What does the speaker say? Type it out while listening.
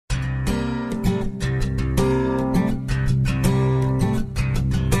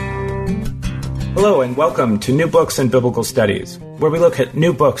Hello and welcome to New Books in Biblical Studies, where we look at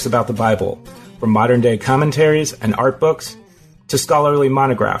new books about the Bible, from modern-day commentaries and art books to scholarly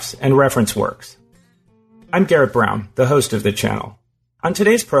monographs and reference works. I'm Garrett Brown, the host of the channel. On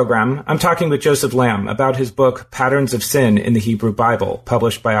today's program, I'm talking with Joseph Lamb about his book Patterns of Sin in the Hebrew Bible,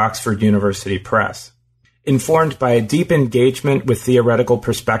 published by Oxford University Press. Informed by a deep engagement with theoretical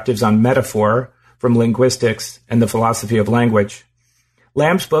perspectives on metaphor from linguistics and the philosophy of language,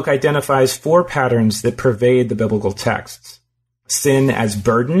 Lamb's book identifies four patterns that pervade the biblical texts: sin as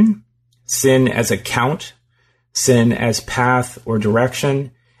burden, sin as account, sin as path or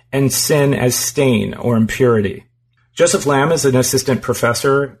direction, and sin as stain or impurity. Joseph Lamb is an assistant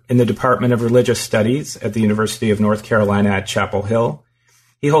professor in the Department of Religious Studies at the University of North Carolina at Chapel Hill.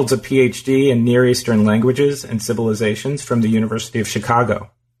 He holds a PhD in Near Eastern Languages and Civilizations from the University of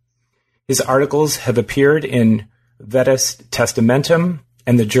Chicago. His articles have appeared in Vetus Testamentum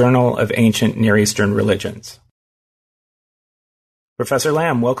and the Journal of Ancient Near Eastern Religions. Professor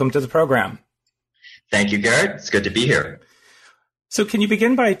Lamb, welcome to the program. Thank you, Garrett. It's good to be here. So can you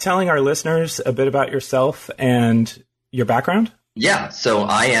begin by telling our listeners a bit about yourself and your background? Yeah, so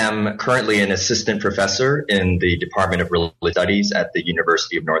I am currently an assistant professor in the Department of Religious Studies at the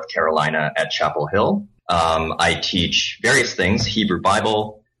University of North Carolina at Chapel Hill. I teach various things: Hebrew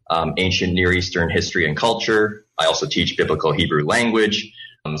Bible, ancient Near Eastern history and culture. I also teach biblical Hebrew language.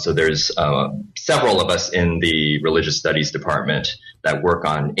 So there's several of us in the religious studies department that work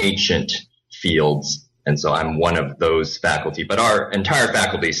on ancient fields. And so I'm one of those faculty, but our entire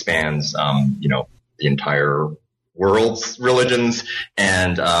faculty spans, the entire world's religions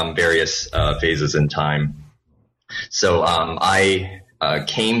and various phases in time. So I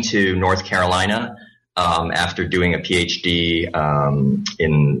came to North Carolina after doing a PhD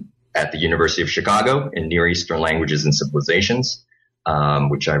at the University of Chicago in Near Eastern Languages and Civilizations,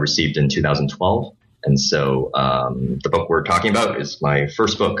 which I received in 2012. And so the book we're talking about is my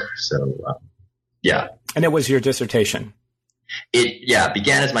first book. So, yeah. And it was your dissertation? It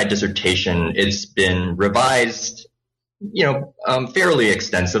began as my dissertation. It's been revised, fairly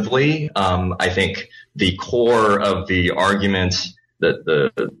extensively. I think the core of the argument,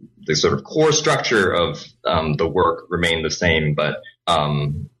 the sort of core structure of the work remained the same, but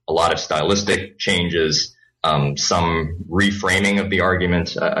a lot of stylistic changes, some reframing of the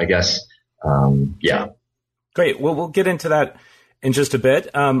argument, I guess. Great. Well, we'll get into that in just a bit.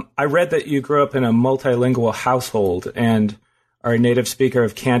 I read that you grew up in a multilingual household and are a native speaker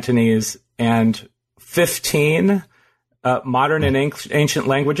of Cantonese and 15 modern and ancient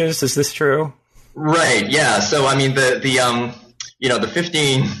languages. Is this true? Right. Yeah. So, I mean, the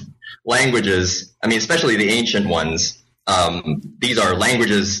 15 languages, especially the ancient ones, these are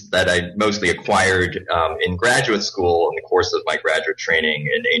languages that I mostly acquired in graduate school in the course of my graduate training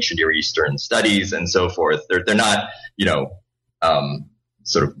in ancient Near Eastern studies and so forth. They're not,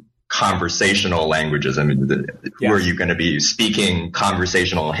 sort of conversational languages. Who are you going to be speaking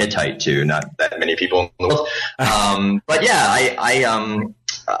conversational Hittite to? Not that many people in the world. But yeah,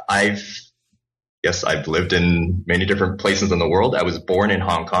 I've lived in many different places in the world. I was born in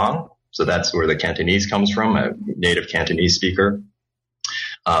Hong Kong. So that's where the Cantonese comes from, a native Cantonese speaker.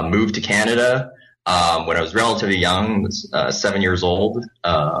 Moved to Canada when I was relatively young, was 7 years old,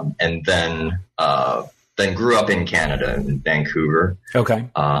 and then grew up in Canada, in Vancouver. Okay.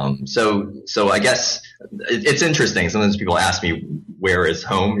 So I guess it's interesting. Sometimes people ask me, where is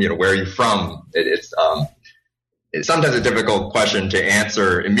home? Where are you from? It's sometimes a difficult question to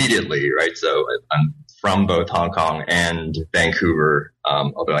answer immediately, right? So I'm from both Hong Kong and Vancouver,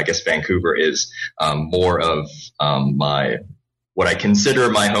 although I guess Vancouver is more of what I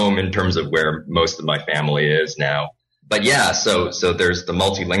consider my home in terms of where most of my family is now. But yeah, so there's the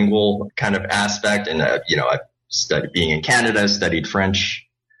multilingual kind of aspect, and I've studied being in Canada, studied French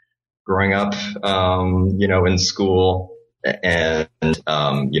growing up, in school, and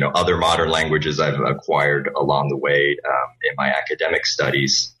other modern languages I've acquired along the way in my academic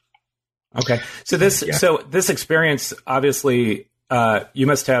studies. Okay. So this experience, obviously, you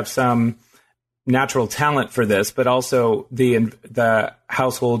must have some natural talent for this, but also the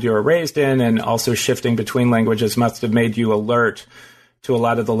household you were raised in and also shifting between languages must have made you alert to a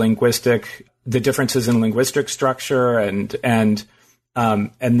lot of the differences in linguistic structure and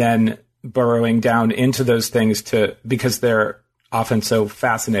then burrowing down into those things because they're often so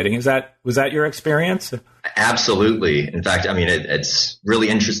fascinating. Was that your experience? Absolutely. In fact, it's really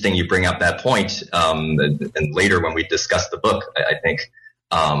interesting you bring up that point. And later when we discuss the book, I think,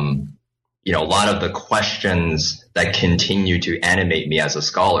 a lot of the questions that continue to animate me as a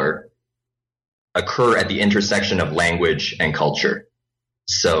scholar occur at the intersection of language and culture.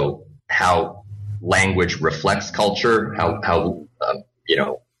 So how language reflects culture, how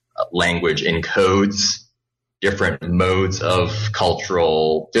language encodes different modes of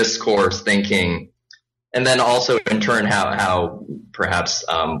cultural discourse, thinking, and then also in turn how perhaps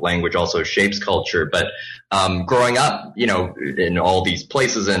language also shapes culture. But growing up, in all these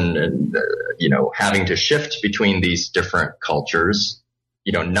places and having to shift between these different cultures,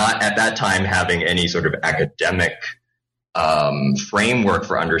 not at that time having any sort of academic framework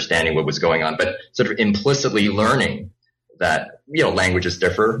for understanding what was going on, but sort of implicitly learning that, languages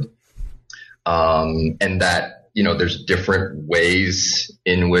differ, and that, there's different ways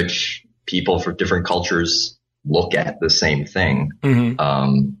in which people from different cultures look at the same thing. Mm-hmm.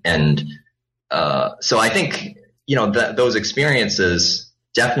 So I think, those experiences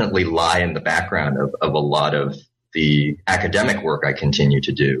definitely lie in the background of a lot of the academic work I continue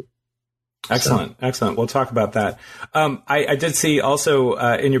to do. Excellent. Excellent. We'll talk about that. I did see also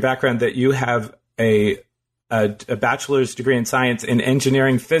in your background that you have a bachelor's degree in science in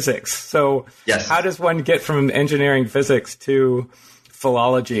engineering physics. So yes. How does one get from engineering physics to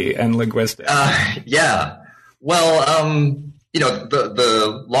philology and linguistics? Yeah. Well,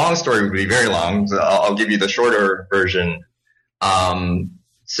 the long story would be very long. So I'll give you the shorter version.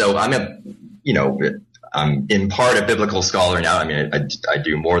 So I'm in part a biblical scholar now. I mean, I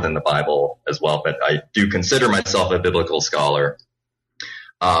do more than the Bible as well, but I do consider myself a biblical scholar.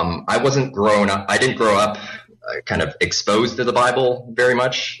 I didn't grow up kind of exposed to the Bible very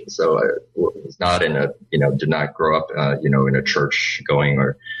much. So I was not did not grow up, in a church going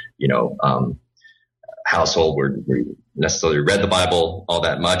or, household where we necessarily read the Bible all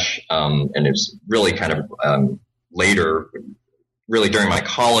that much. And it was really kind of, later, really during my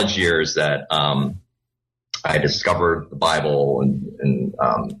college years that, I discovered the Bible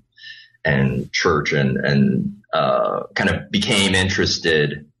and church and kind of became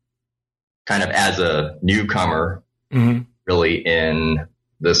interested kind of as a newcomer, mm-hmm. really in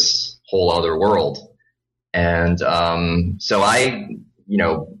this whole other world. And so I,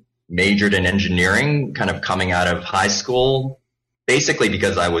 majored in engineering kind of coming out of high school, basically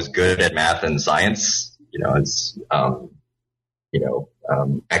because I was good at math and science.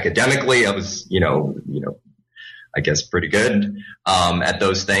 Academically, I was, I guess pretty good at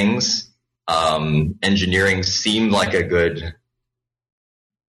those things. Engineering seemed like a good,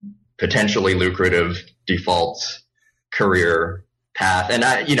 potentially lucrative default career path. And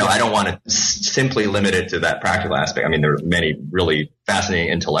I don't want to simply limit it to that practical aspect. I mean, there are many really fascinating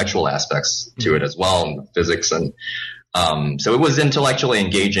intellectual aspects to it as well, and physics. And so it was intellectually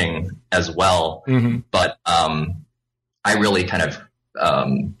engaging as well. Mm-hmm. But I really kind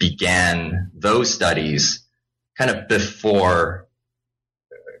of began those studies kind of before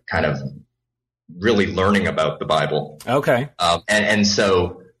kind of really learning about the Bible. Okay. And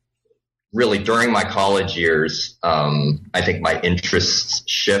so really during my college years, I think my interests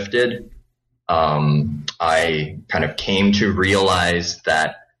shifted. I kind of came to realize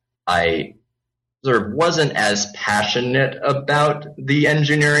that I sort of wasn't as passionate about the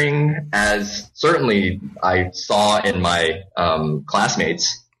engineering as certainly I saw in my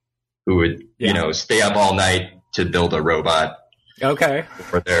classmates who would, stay up all night to build a robot. Okay.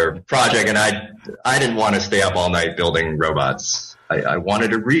 For their project. And I didn't want to stay up all night building robots. I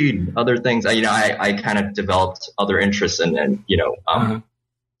wanted to read other things. I kind of developed other interests and uh-huh.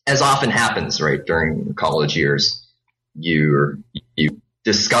 As often happens, right, during college years, you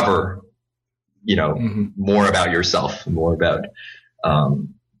discover, mm-hmm. more about yourself, more about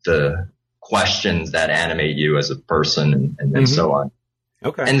the questions that animate you as a person and mm-hmm. so on.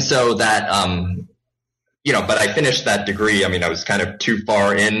 Okay. And so that, but I finished that degree. I mean, I was kind of too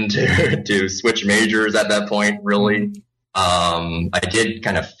far in to switch majors at that point, really. I did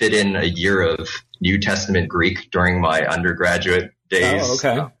kind of fit in a year of New Testament Greek during my undergraduate days. Oh,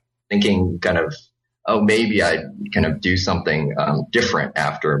 okay. Thinking kind of, maybe I'd kind of do something different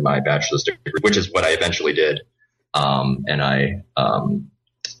after my bachelor's degree, which is what I eventually did. And I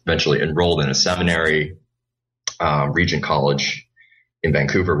eventually enrolled in a seminary, Regent College in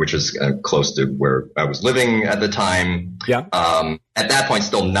Vancouver, which is close to where I was living at the time. Yeah. At that point,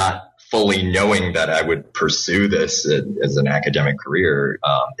 still not fully knowing that I would pursue this as an academic career.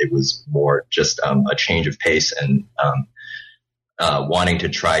 It was more just a change of pace and wanting to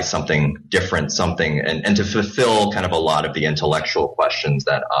try something different, and to fulfill kind of a lot of the intellectual questions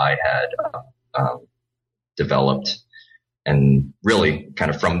that I had developed. And really kind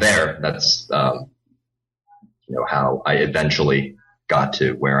of from there, that's how I eventually got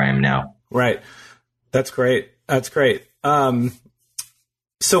to where I am now. Right. That's great. That's great.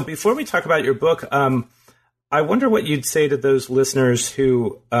 So before we talk about your book, I wonder what you'd say to those listeners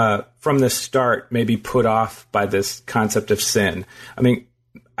who, from the start, may be put off by this concept of sin. I mean,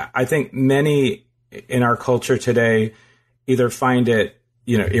 I think many in our culture today either find it,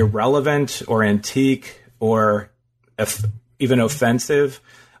 irrelevant or antique or even offensive,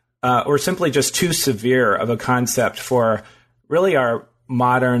 or simply just too severe of a concept for really our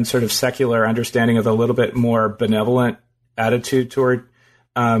modern sort of secular understanding of a little bit more benevolent attitude toward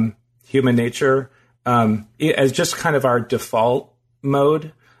human nature. As just kind of our default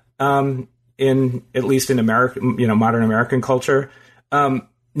mode, in at least in American, modern American culture.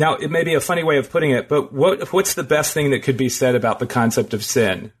 Now, it may be a funny way of putting it, but what's the best thing that could be said about the concept of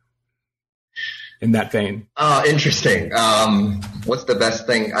sin in that vein? Interesting. What's the best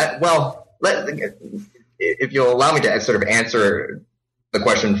thing? If you'll allow me to sort of answer the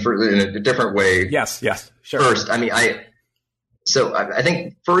question in a different way. Yes, sure. First, I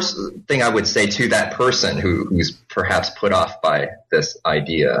think first thing I would say to that person who's perhaps put off by this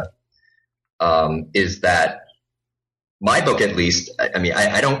idea is that my book, at least,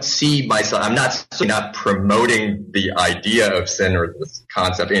 I don't see myself, I'm not promoting the idea of sin or this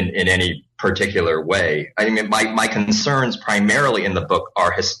concept in any particular way. I mean, my concerns primarily in the book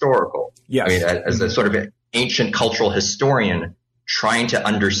are historical. Yes. I mean, as a sort of an ancient cultural historian trying to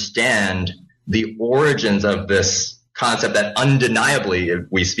understand the origins of this concept that undeniably, if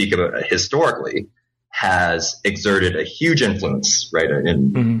we speak about historically, has exerted a huge influence, right,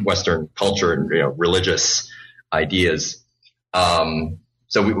 in Western culture and religious ideas.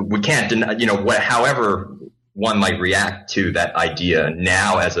 So we can't deny, however one might react to that idea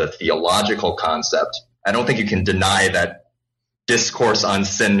now as a theological concept. I don't think you can deny that discourse on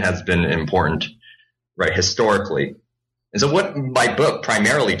sin has been important, right, historically. And so what my book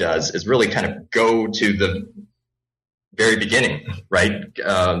primarily does is really kind of go to the very beginning, right,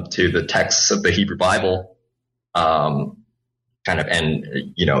 to the texts of the Hebrew Bible, and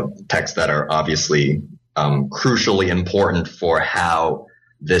texts that are obviously crucially important for how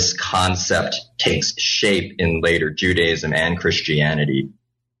this concept takes shape in later Judaism and Christianity.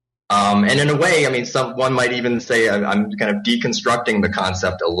 And in a way, one might even say I'm kind of deconstructing the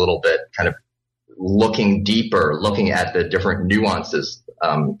concept a little bit, kind of looking deeper, looking at the different nuances,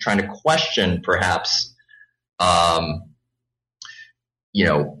 trying to question perhaps are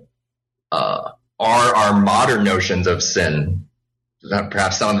our modern notions of sin,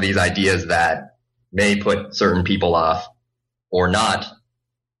 perhaps some of these ideas that may put certain people off or not,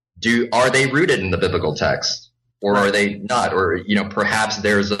 are they rooted in the biblical text or are they not? Or, perhaps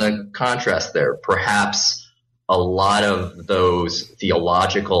there's a contrast there. Perhaps a lot of those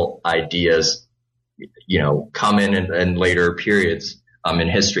theological ideas, come in later periods in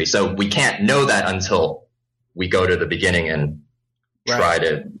history. So we can't know that until we go to the beginning and try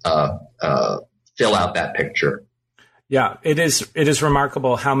to fill out that picture. Yeah, it is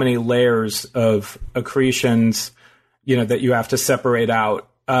remarkable how many layers of accretions, that you have to separate out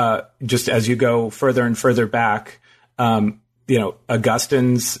just as you go further and further back. What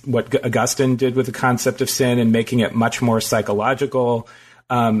Augustine did with the concept of sin and making it much more psychological.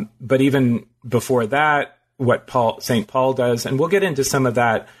 But even before that, what St. Paul does, and we'll get into some of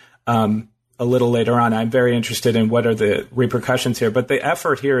that a little later on. I'm very interested in what are the repercussions here, but the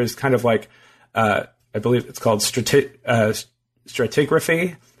effort here is kind of like, I believe it's called stratigraphy,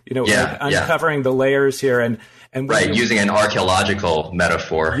 uncovering the layers here and using an archaeological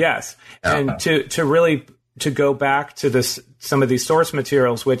metaphor. Yes. And to really go back to some of these source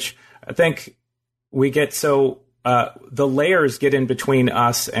materials, which I think we get the layers get in between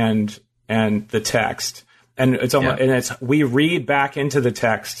us and the text. And it's almost, we read back into the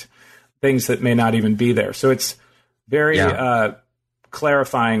text things that may not even be there. So it's very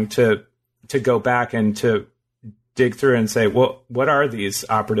clarifying to go back and to dig through and say, well, what are these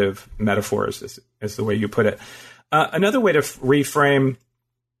operative metaphors, is the way you put it. Another way to reframe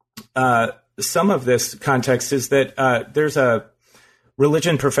some of this context is that there's a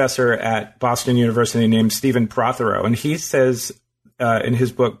religion professor at Boston University named Stephen Prothero, and he says in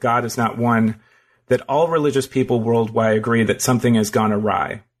his book, God is Not One, that all religious people worldwide agree that something has gone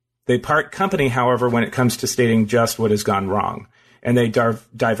awry. They part company, however, when it comes to stating just what has gone wrong, and they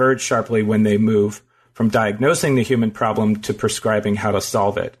diverge sharply when they move from diagnosing the human problem to prescribing how to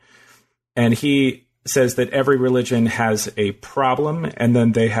solve it. And he says that every religion has a problem, and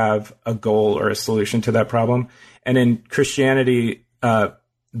then they have a goal or a solution to that problem. And in Christianity,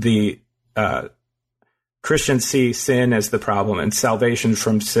 the Christians see sin as the problem and salvation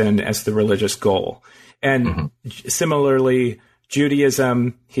from sin as the religious goal. And similarly,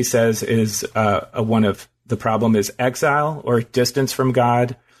 Judaism, he says, is one of the problem is exile or distance from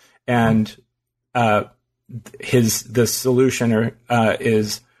God. And the solution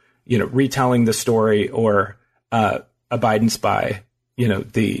is, retelling the story or abidance by,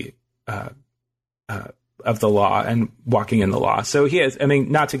 the of the law and walking in the law. So he has,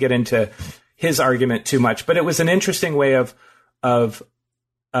 not to get into his argument too much, but it was an interesting way of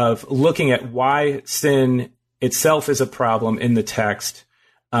looking at why sin itself is a problem in the text,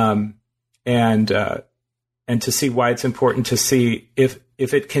 and to see why it's important to see if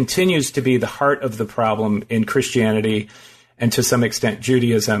it continues to be the heart of the problem in Christianity and to some extent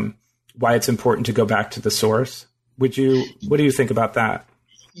Judaism, why it's important to go back to the source. What do you think about that?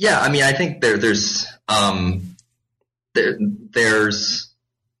 Yeah, I think there's some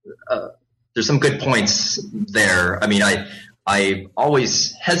good points there. I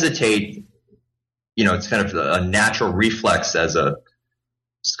always hesitate, it's kind of a natural reflex as a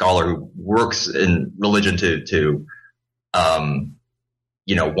scholar who works in religion to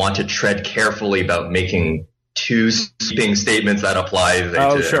want to tread carefully about making too sweeping statements that apply to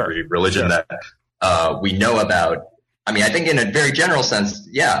every religion that we know about. I think in a very general sense,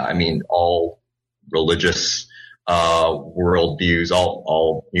 all religious worldviews,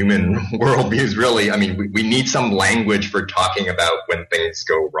 all human worldviews, really. We need some language for talking about when things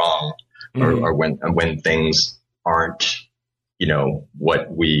go wrong, mm-hmm. or when things aren't,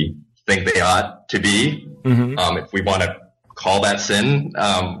 what we think they ought to be. Mm-hmm. If we want to call that sin,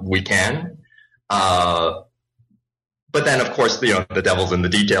 we can. But then, of course, the devil's in the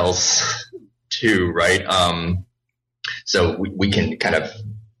details too, right? So we can kind of,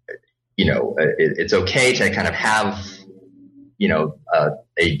 it's okay to kind of have,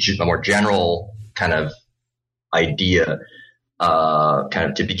 a more general kind of idea, kind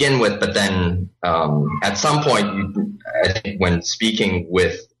of to begin with. But then at some point, I think when speaking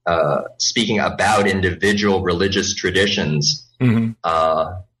about individual religious traditions, mm-hmm.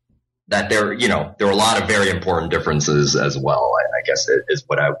 That there are a lot of very important differences as well, I guess is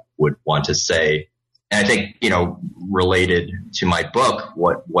what I would want to say. And I think, related to my book,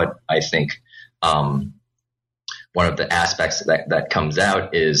 what I think one of the aspects that comes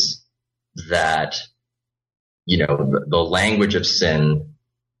out is that, the language of sin,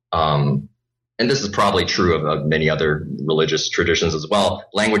 and this is probably true of many other religious traditions as well,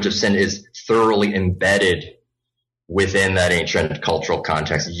 language of sin is thoroughly embedded within that ancient cultural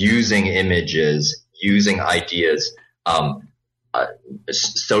context, using images, using ideas,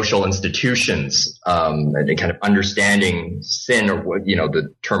 social institutions, and kind of understanding sin, or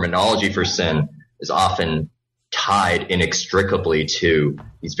the terminology for sin is often tied inextricably to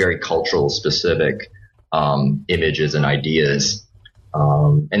these very cultural specific images and ideas.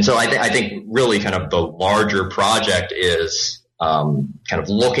 And so I think really kind of the larger project is kind of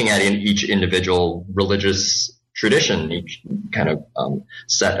looking at each individual religious tradition, each kind of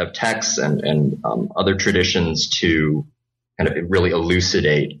set of texts and other traditions to kind of really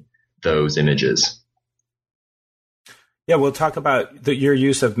elucidate those images. Yeah, we'll talk about your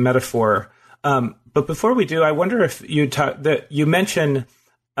use of metaphor. But before we do, I wonder if you mention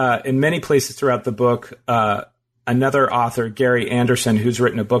in many places throughout the book another author, Gary Anderson, who's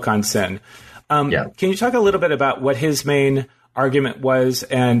written a book on sin. Can you talk a little bit about what his main argument was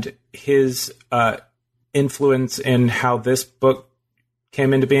and his influence in how this book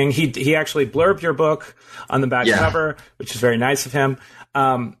came into being? He actually blurbed your book on the back cover, which is very nice of him.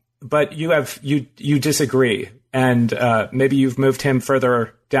 But you disagree, and maybe you've moved him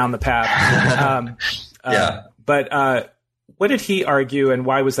further down the path. But what did he argue, and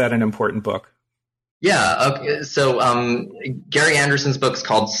why was that an important book? Yeah. Okay. So Gary Anderson's book is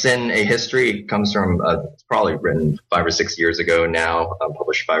called Sin: A History. It comes from it's probably written 5 or 6 years ago now,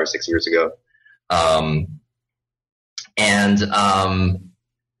 published 5 or 6 years ago.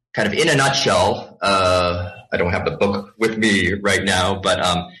 Kind of in a nutshell, I don't have the book with me right now, but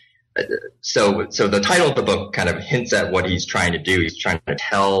so the title of the book kind of hints at what he's trying to do. He's trying to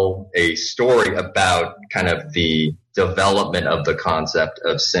tell a story about kind of the development of the concept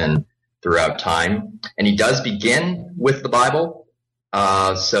of sin throughout time. And he does begin with the Bible.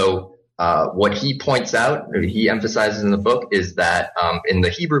 So what he points out, or he emphasizes in the book, is that in the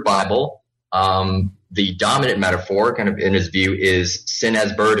Hebrew Bible, the dominant metaphor, kind of in his view, is sin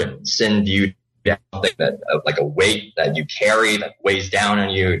as burden. Sin viewed as something that, like a weight that you carry that weighs down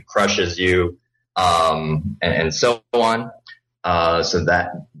on you, it crushes you, and so on. So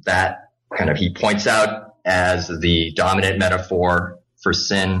that kind of he points out as the dominant metaphor for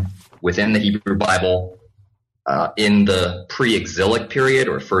sin within the Hebrew Bible. In the pre-exilic period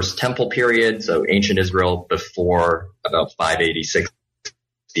or first temple period, so ancient Israel before about 586,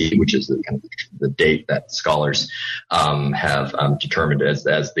 which is the, kind of the date that scholars have determined as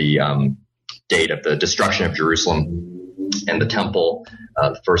the date of the destruction of Jerusalem and the temple,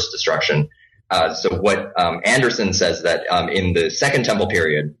 the first destruction. So what Anderson says that in the Second Temple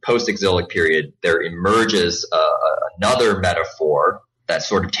period, post-exilic period, there emerges another metaphor that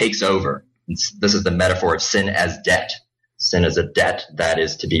sort of takes over. This is the metaphor of sin as debt. Sin as a debt that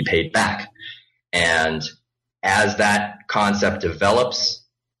is to be paid back. And as that concept develops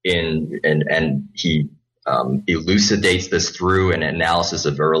and he elucidates this through an analysis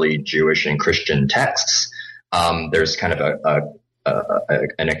of early Jewish and Christian texts, there's kind of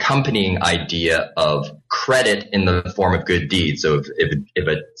an accompanying idea of credit in the form of good deeds. So if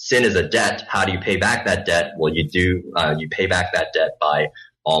a sin is a debt, how do you pay back that debt? Well, you pay back that debt by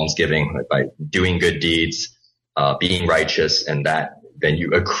almsgiving, by doing good deeds, being righteous, and then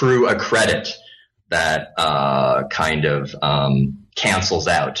you accrue a credit that kind of cancels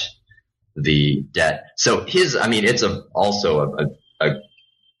out the debt. So it's also a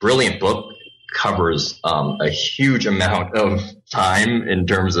brilliant book. Covers a huge amount of time in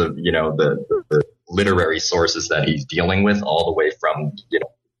terms of the literary sources that he's dealing with, all the way from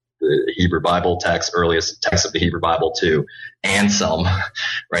the Hebrew Bible text, earliest text of the Hebrew Bible, to Anselm,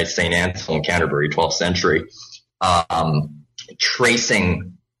 right? Saint Anselm, Canterbury, 12th century,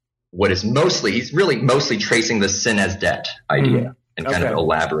 tracing what is he's really mostly tracing the sin as debt idea and kind of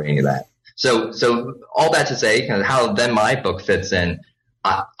elaborating that. So all that to say, kind of how then my book fits in.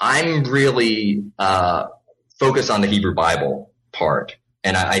 I'm really focused on the Hebrew Bible part,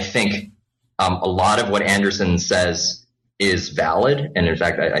 and I think a lot of what Anderson says is valid. And in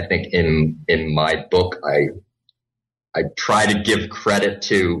fact, I think in my book, I try to give credit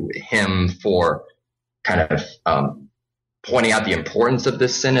to him for kind of pointing out the importance of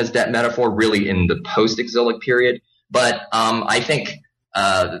this sin as debt metaphor, really in the post-exilic period. But I think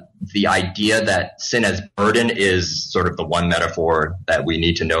the idea that sin as burden is sort of the one metaphor that we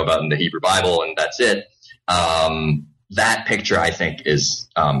need to know about in the Hebrew Bible, and that's it. That picture, I think, is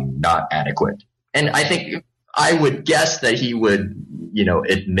not adequate. And I think I would guess that he would,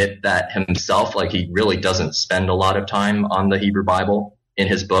 admit that himself. Like, he really doesn't spend a lot of time on the Hebrew Bible in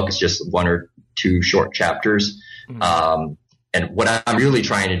his book. It's just one or two short chapters. Mm-hmm. And what I'm really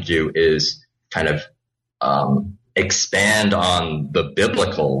trying to do is kind of expand on the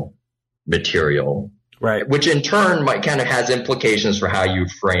biblical material, right? Which in turn might kind of has implications for how you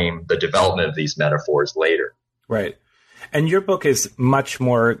frame the development of these metaphors later. Right. And your book is much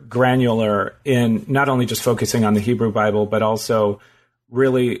more granular in not only just focusing on the Hebrew Bible, but also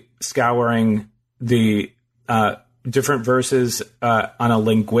really scouring the different verses on a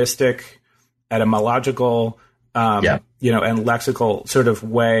linguistic, etymological, and lexical sort of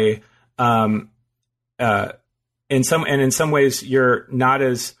way. In some ways, you're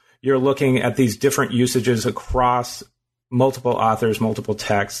looking at these different usages across multiple authors, multiple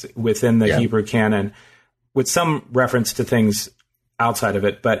texts within the Hebrew canon, with some reference to things outside of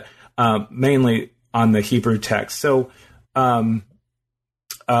it, but mainly on the Hebrew text. So, and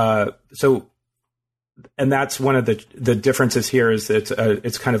that's one of the differences here is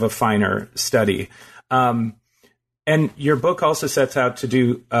it's kind of a finer study. And your book also sets out to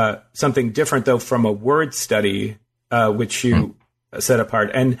do something different, though, from a word study, which you set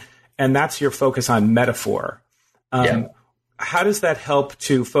apart, and that's your focus on metaphor. How does that help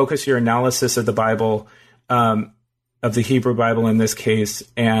to focus your analysis of the Bible, of the Hebrew Bible in this case,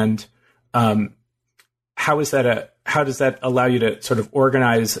 and how does that allow you to sort of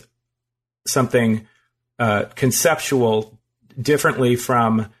organize something conceptual differently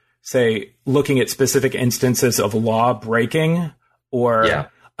from, say, looking at specific instances of law breaking, or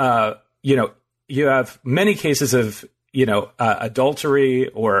you have many cases of adultery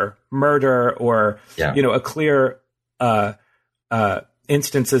or murder, or a clear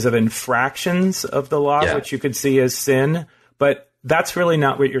instances of infractions of the law, which you could see as sin, but that's really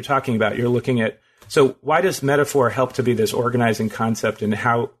not what you're talking about. You're looking at, so why does metaphor help to be this organizing concept, and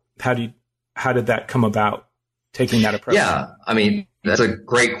how did that come about, taking that approach? Yeah, I mean, that's a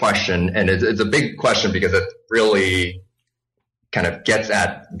great question, and it's a big question because it really kind of gets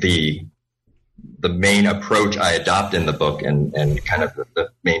at the main approach I adopt in the book and kind of the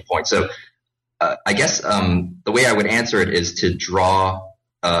main point. So I guess the way I would answer it is to draw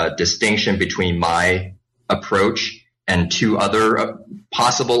a distinction between my approach and two other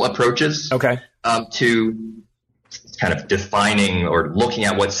possible approaches to kind of defining or looking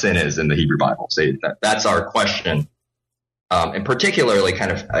at what sin is in the Hebrew Bible. So that's our question. And particularly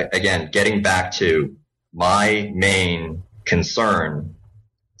kind of, again, getting back to my main concern,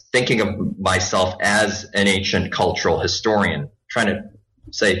 thinking of myself as an ancient cultural historian, trying to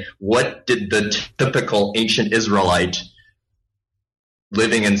say, what did the typical ancient Israelite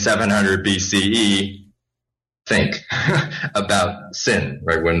living in 700 BCE think about sin,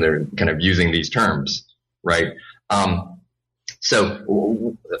 right? When they're kind of using these terms, right?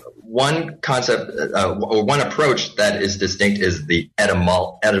 So one concept or one approach that is distinct is the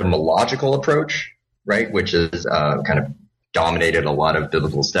etymological approach, right? Which is kind of dominated a lot of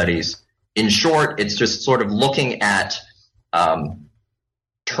biblical studies. In short, it's just sort of looking at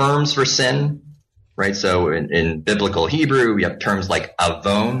terms for sin, right? So in biblical Hebrew, we have terms like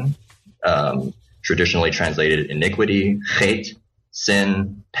avon, traditionally translated iniquity, chet,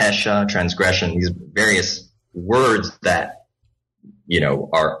 sin, pesha, transgression, these various words that,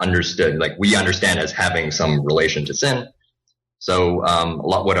 are understood, like we understand as having some relation to sin. So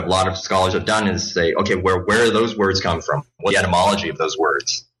what a lot of scholars have done is say, okay, where do those words come from? What's the etymology of those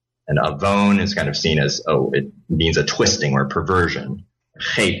words? And avon is kind of seen as, it means a twisting or a perversion.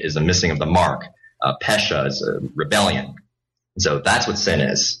 Chet is a missing of the mark. Pesha is a rebellion. So that's what sin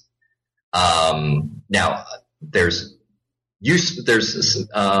is. Now, there's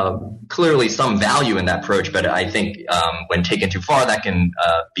clearly some value in that approach, but I think when taken too far, that can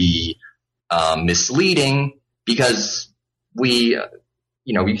be misleading because we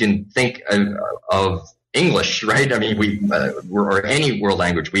can think of English, right? I mean, or any world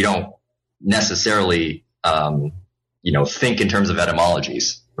language, we don't necessarily, think in terms of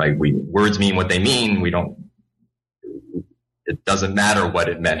etymologies, right? Words mean what they mean. It doesn't matter what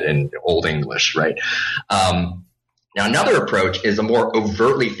it meant in Old English, right? Now, another approach is a more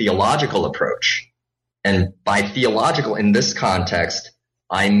overtly theological approach. And by theological in this context,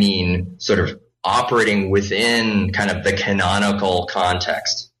 I mean sort of operating within kind of the canonical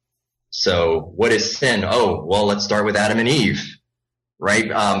context. So what is sin? Oh, well, let's start with Adam and Eve,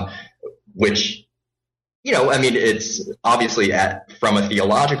 right? Which, it's obviously from a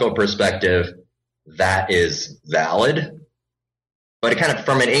theological perspective, that is valid. But kind of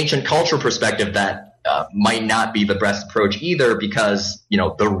from an ancient cultural perspective, that might not be the best approach either because,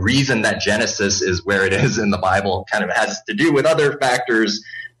 the reason that Genesis is where it is in the Bible kind of has to do with other factors,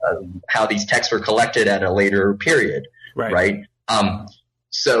 how these texts were collected at a later period, right?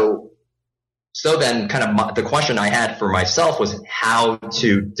 So then kind of the question I had for myself was how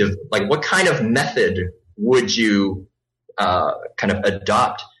to, what kind of method would you kind of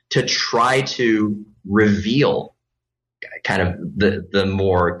adopt to try to reveal kind of the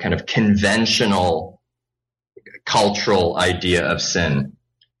more kind of conventional cultural idea of sin.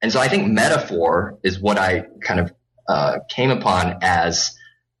 And so I think metaphor is what I kind of came upon as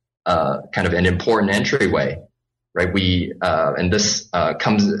kind of an important entryway, right? And this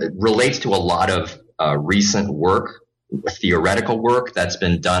relates to a lot of recent work, theoretical work that's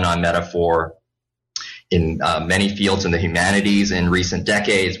been done on metaphor in many fields in the humanities in recent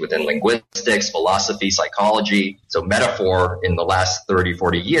decades, within linguistics, philosophy, psychology. So metaphor in the last 30,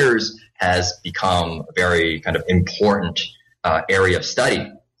 40 years has become a very kind of important area of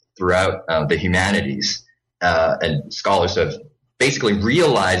study throughout the humanities. And scholars have basically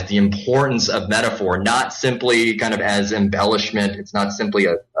realized the importance of metaphor, not simply kind of as embellishment. It's not simply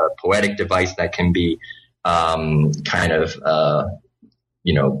a poetic device that can be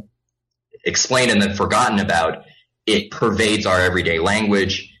explained and then forgotten about. It pervades our everyday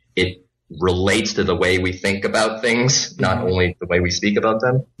language. It relates to the way we think about things, not only the way we speak about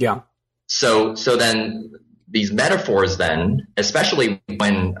them. Yeah. So then these metaphors then, especially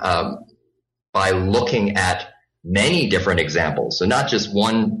when by looking at many different examples, so not just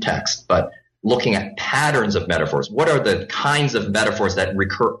one text, but looking at patterns of metaphors. What are the kinds of metaphors that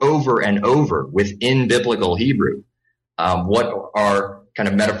recur over and over within biblical Hebrew? What are kind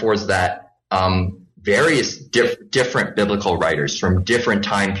of metaphors that various different biblical writers from different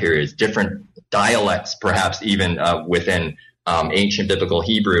time periods, different dialects, perhaps even within ancient biblical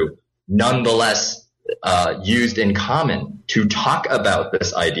Hebrew, nonetheless used in common to talk about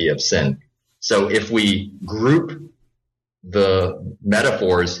this idea of sin. So if we group the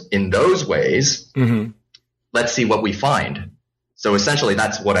metaphors in those ways, let's see what we find. So essentially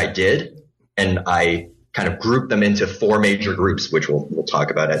that's what I did, and I kind of grouped them into four major groups, which we'll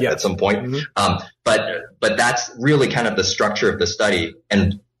talk about at some point. But that's really kind of the structure of the study.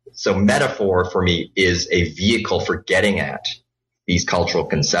 And so metaphor for me is a vehicle for getting at these cultural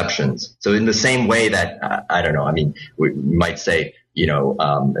conceptions. So in the same way that, I don't know, I mean, we might say,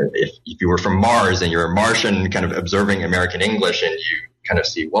 if you were from Mars and you're a Martian kind of observing American English and you kind of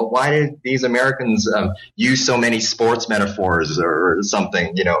see, well, why did these Americans use so many sports metaphors or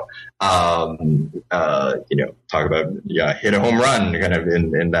something, talk about, hit a home run kind of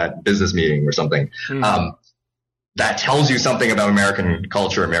in that business meeting or something. That tells you something about American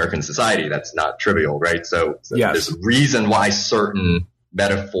culture, American society. That's not trivial, right? So there's a reason why certain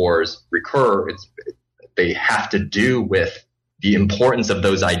metaphors recur, they have to do with the importance of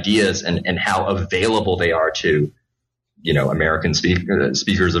those ideas and how available they are to, American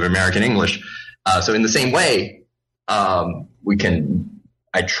speakers of American English. So in the same way,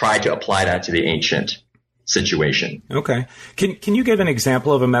 I try to apply that to the ancient situation. Okay. Can you give an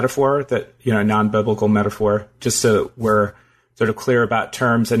example of a metaphor that, non-biblical metaphor, just so we're sort of clear about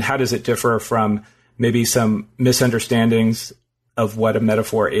terms, and how does it differ from maybe some misunderstandings of what a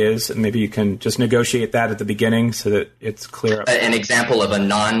metaphor is? And maybe you can just negotiate that at the beginning so that it's clear. An example of a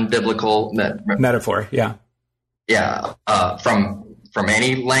non-biblical metaphor. Yeah. Yeah. From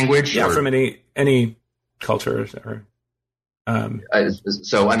any language? Yeah. From any culture or.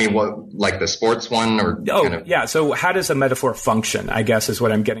 So, I mean, what, like the sports one or? Yeah. So how does a metaphor function, I guess, is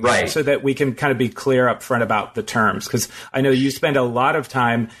what I'm getting at, so that we can kind of be clear up front about the terms. Because I know you spend a lot of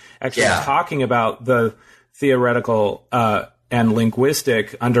time actually talking about the theoretical and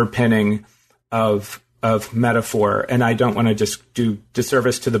linguistic underpinning of metaphor. And I don't want to just do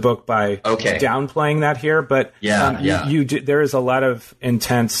disservice to the book by downplaying that here. But there is a lot of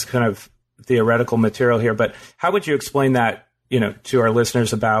intense kind of theoretical material here. But how would you explain that, to our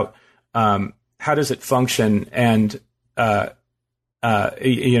listeners about how does it function and,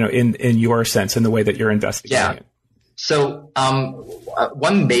 in your sense, in the way that you're investigating it? So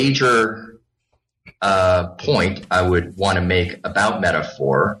one major point I would want to make about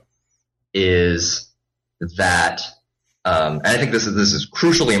metaphor is that, and I think this is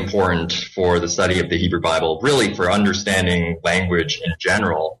crucially important for the study of the Hebrew Bible, really for understanding language in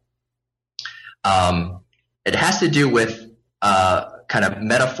general. It has to do with kind of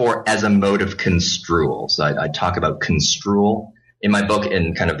metaphor as a mode of construal. So I talk about construal in my book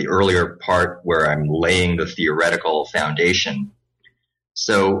in kind of the earlier part where I'm laying the theoretical foundation.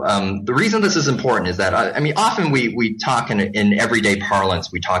 So the reason this is important is that, often we talk in everyday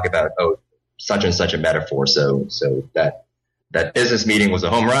parlance, we talk about, such and such a metaphor. So that business meeting was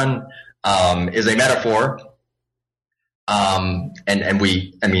a home run is a metaphor. And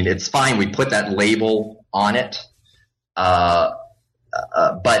it's fine. We put that label on it. But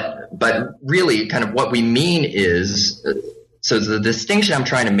really kind of what we mean is, so the distinction I'm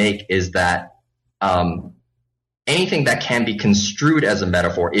trying to make is that, anything that can be construed as a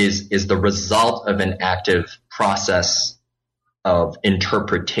metaphor is the result of an active process of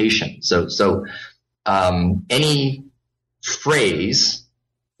interpretation. So any phrase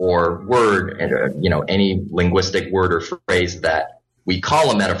or word, any linguistic word or phrase that we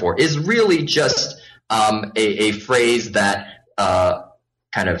call a metaphor is really just a phrase that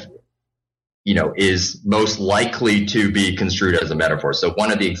is most likely to be construed as a metaphor. So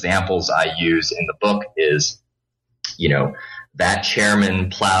one of the examples I use in the book is, that chairman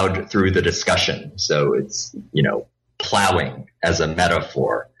plowed through the discussion. So it's, plowing as a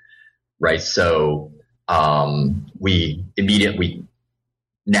metaphor, right? So we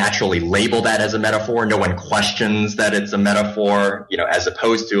naturally label that as a metaphor. No one questions that it's a metaphor, as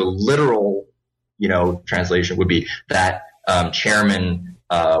opposed to a literal, translation would be that chairman,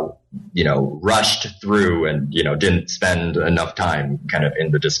 rushed through and, didn't spend enough time kind of in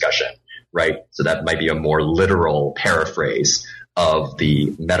the discussion, right? So that might be a more literal paraphrase of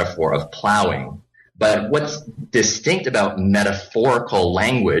the metaphor of plowing. But what's distinct about metaphorical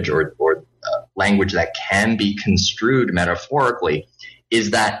language or language that can be construed metaphorically is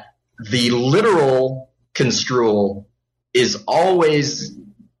that the literal construal is always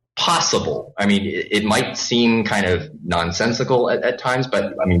possible. It might seem kind of nonsensical at times,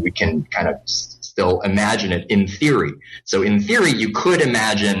 but we can kind of still imagine it in theory. So in theory, you could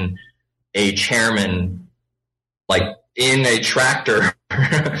imagine a chairman like in a tractor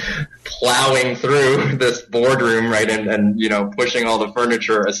plowing through this boardroom, right, and pushing all the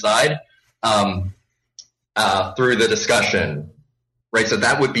furniture aside through the discussion, right? So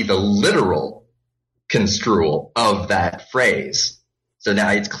that would be the literal construal of that phrase. So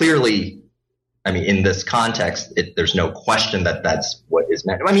now it's clearly, in this context, there's no question that that's what is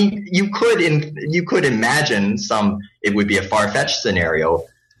meant. You could imagine it would be a far-fetched scenario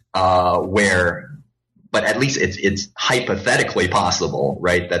but at least it's hypothetically possible,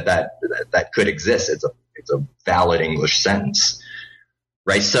 right? That could exist. It's a valid English sentence,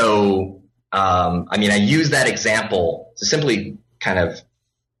 right? So, I use that example to simply kind of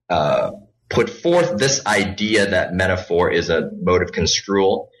put forth this idea that metaphor is a mode of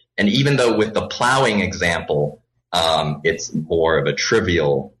construal. And even though with the plowing example, it's more of a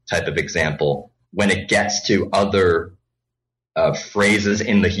trivial type of example, when it gets to other phrases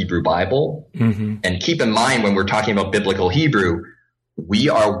in the Hebrew Bible. Mm-hmm. And keep in mind, when we're talking about biblical Hebrew, we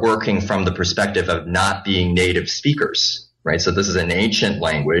are working from the perspective of not being native speakers. right? So this is an ancient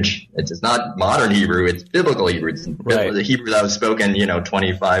language. It's not modern Hebrew. It's biblical Hebrew. It's the Hebrew that was spoken,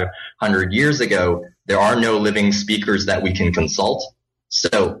 2,500 years ago. There are no living speakers that we can consult.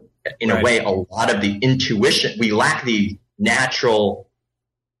 So in a way, a lot of the intuition, we lack the natural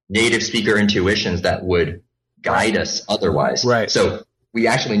native speaker intuitions that would guide us otherwise. Right. So we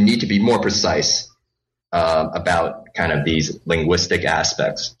actually need to be more precise about kind of these linguistic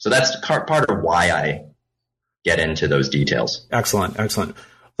aspects. So that's part of why I get into those details. Excellent.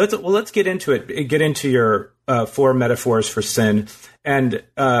 Let's get into it. Get into your 4 metaphors for sin, and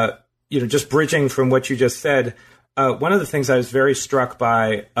just bridging from what you just said. One of the things I was very struck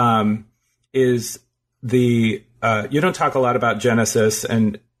by is the you don't talk a lot about Genesis,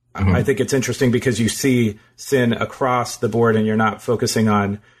 and I think it's interesting because you see sin across the board, and you're not focusing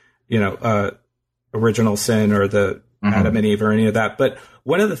on original sin or the Adam and Eve or any of that. But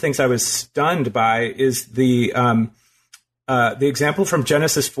one of the things I was stunned by is the example from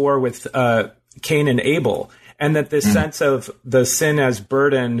Genesis 4 with Cain and Abel, and that this sense of the sin as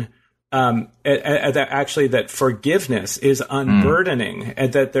burden, that forgiveness is unburdening,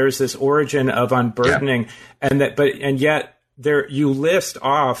 and that there's this origin of unburdening, and yet there you list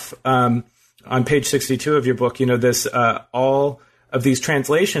off on page 62 of your book, this all of these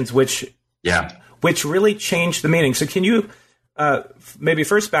translations, which really changed the meaning. So can you maybe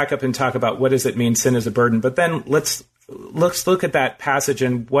first back up and talk about what does it mean sin is a burden, but then let's look at that passage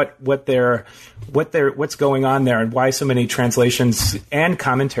and what's going on there, and why so many translations and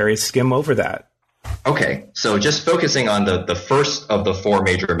commentaries skim over that. Okay, so just focusing on the first of the 4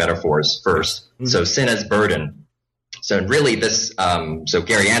 major metaphors first. So sin as burden. So really this, so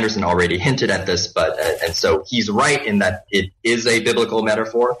Gary Anderson already hinted at this, but, and so he's right in that it is a biblical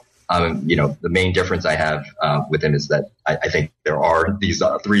metaphor. The main difference I have with him is that I think there are these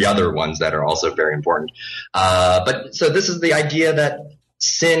 3 other ones that are also very important. But so this is the idea that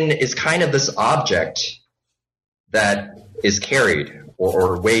sin is kind of this object that is carried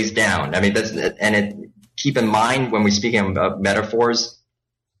or weighs down. I mean, keep in mind when we speak of metaphors,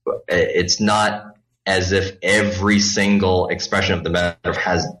 it's not as if every single expression of the metaphor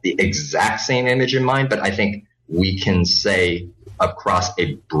has the exact same image in mind, but I think we can say across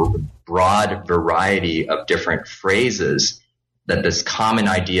a broad variety of different phrases that this common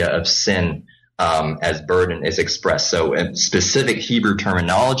idea of sin as burden is expressed. So in specific Hebrew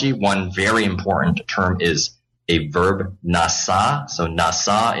terminology, one very important term is a verb nasa. So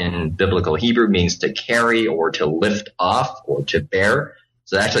nasa in biblical Hebrew means to carry or to lift off or to bear.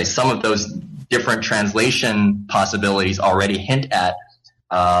 So actually some of those different translation possibilities already hint at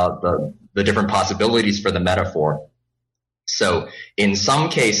the different possibilities for the metaphor. So in some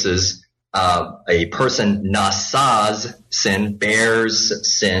cases, a person nasas sin,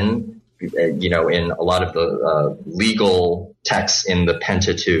 bears sin, in a lot of the legal texts in the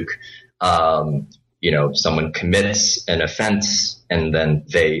Pentateuch, someone commits an offense and then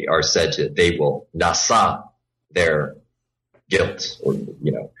they are said to, they will nasa their guilt or,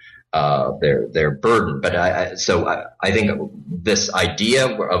 their burden. But I think this idea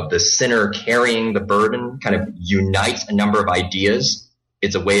of the sinner carrying the burden kind of unites a number of ideas.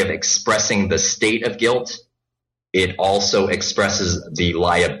 It's a way of expressing the state of guilt. It also expresses the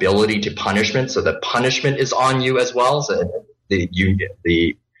liability to punishment, so that punishment is on you as well. So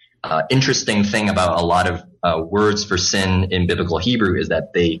the interesting thing about a lot of words for sin in biblical Hebrew is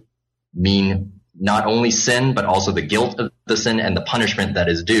that they mean not only sin, but also the guilt of the sin and the punishment that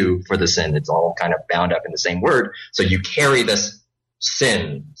is due for the sin. It's all kind of bound up in the same word. So you carry this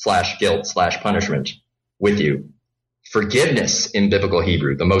sin / guilt / punishment with you. Forgiveness in biblical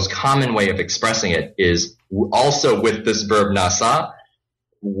Hebrew, the most common way of expressing it is also with this verb nasa,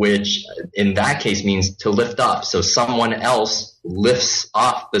 which in that case means to lift up. So someone else lifts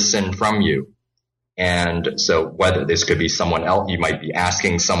off the sin from you. And so whether this could be someone else, you might be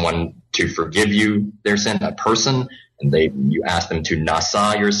asking someone to forgive you their sin, a person, and you ask them to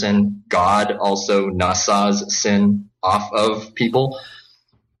nasa your sin. God also nasas sin off of people.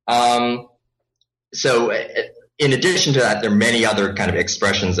 So in addition to that, there are many other kind of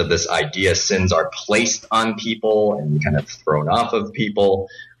expressions of this idea. Sins are placed on people and kind of thrown off of people.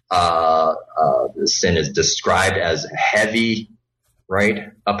 Sin is described as heavy,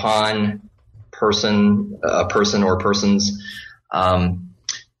 right, upon a person or persons.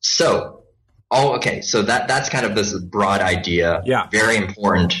 So that's kind of this broad idea. Yeah. Very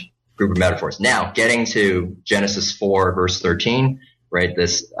important group of metaphors. Now, getting to Genesis 4, verse 13, right,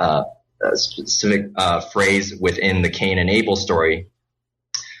 this specific phrase within the Cain and Abel story.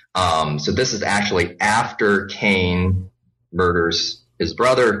 So this is actually after Cain murders his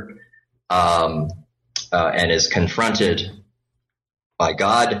brother. and is confronted by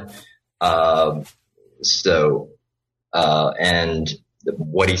God. And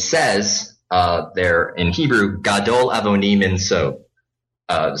what he says there in Hebrew, Gadol Avonim Inso.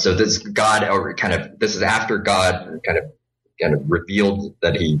 So this God, or this is after God kind of revealed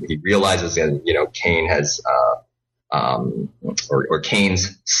that he realizes that, Cain has, or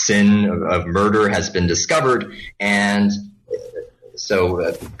Cain's sin of murder has been discovered. And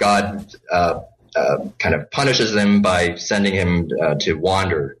so God kind of punishes him by sending him to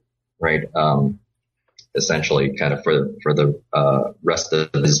wander, right? Essentially kind of for the rest of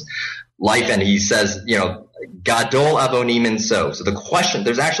his life. And he says, Gadol Avonim Inso. So the question,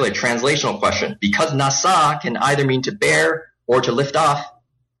 there's actually a translational question, because nasa can either mean to bear or to lift off.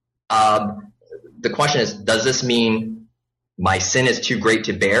 The question is, does this mean my sin is too great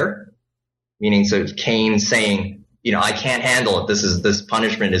to bear? Meaning, so Cain saying, I can't handle it. This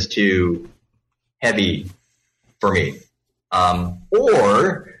punishment is too heavy for me.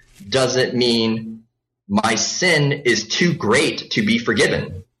 Or does it mean my sin is too great to be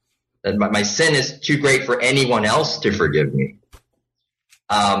forgiven? That my sin is too great for anyone else to forgive me.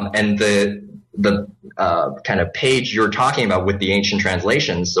 And the kind of page you're talking about with the ancient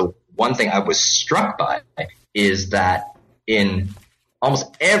translations. So one thing I was struck by is that in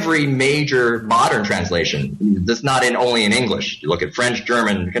almost every major modern translation, that's not only in English. You look at French,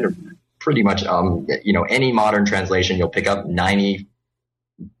 German, kind of pretty much, any modern translation you'll pick up, 98%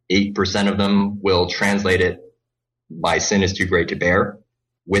 of them will translate it, my sin is too great to bear,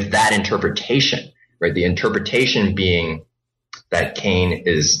 with that interpretation, right? The interpretation being that Cain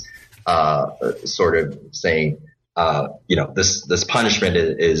is sort of saying, this punishment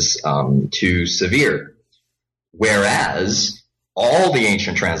is too severe. Whereas all the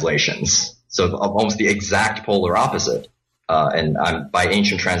ancient translations, so almost the exact polar opposite, and by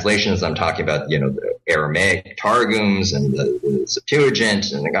ancient translations, I'm talking about, the Aramaic Targums and the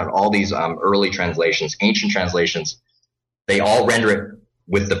Septuagint, and I got all these early translations, ancient translations, they all render it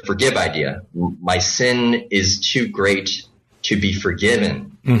with the forgive idea. My sin is too great to be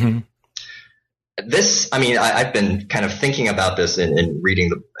forgiven. Mm-hmm. I've been kind of thinking about this in writing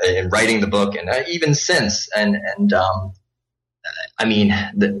the book, and even since,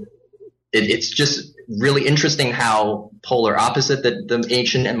 it's just really interesting how polar opposite that the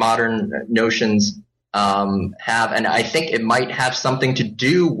ancient and modern notions have, and I think it might have something to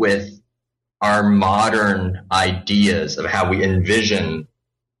do with our modern ideas of how we envision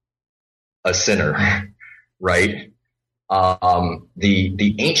a sinner, right?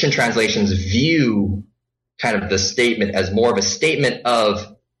 The ancient translations view kind of the statement as more of a statement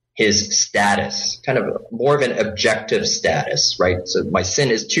of his status, kind of more of an objective status, right? So my sin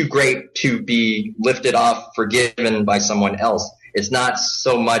is too great to be lifted off, forgiven by someone else. It's not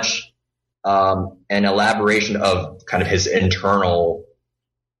so much an elaboration of kind of his internal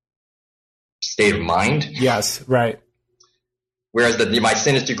state of mind. Yes, right. Whereas my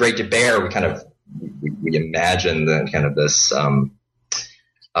sin is too great to bear, we imagine the kind of this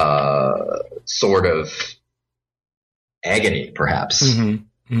sort of agony, perhaps. Mm-hmm.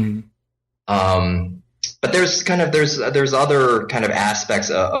 Mm-hmm. But there's other kind of aspects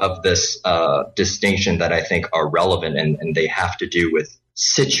of this distinction that I think are relevant, and they have to do with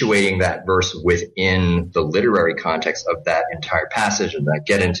situating that verse within the literary context of that entire passage, and I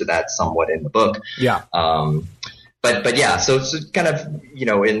get into that somewhat in the book. Yeah. But yeah, so it's kind of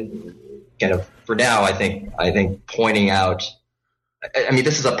for now, I think pointing out,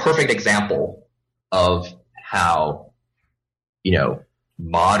 this is a perfect example of how,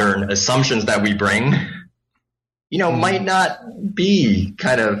 modern assumptions that we bring, might not be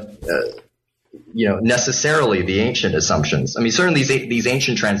kind of, necessarily the ancient assumptions. Certainly these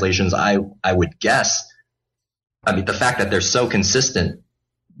ancient translations, I would guess, the fact that they're so consistent,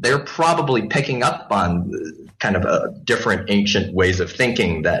 they're probably picking up on kind of a different ancient ways of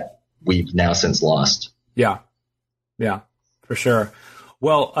thinking that we've now since lost. Yeah, for sure.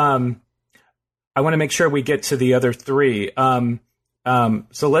 Well, I want to make sure we get to the other three.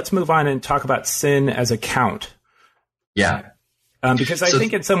 So let's move on and talk about sin as a count. Yeah. Because I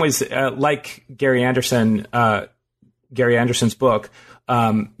think in some ways, like Gary Anderson's book,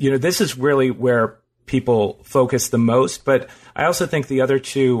 this is really where people focus the most, but I also think the other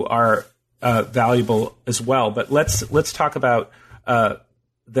two are valuable as well. But let's talk about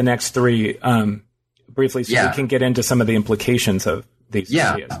the next three briefly, so we can get into some of the implications of these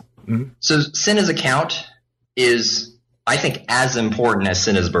ideas. Mm-hmm. So sin as a count is, I think, as important as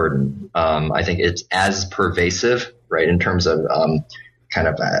sin as burden. I think it's as pervasive, right, in terms of kind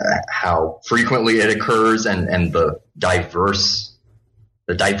of how frequently it occurs and the diverse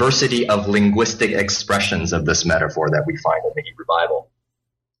the diversity of linguistic expressions of this metaphor that we find in the Hebrew Bible.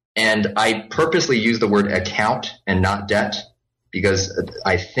 And I purposely use the word account and not debt because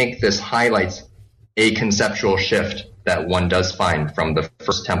I think this highlights a conceptual shift that one does find from the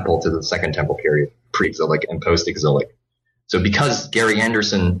First Temple to the Second Temple period, pre-exilic and post-exilic. So because Gary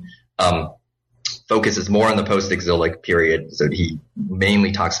Anderson focuses more on the post-exilic period, so he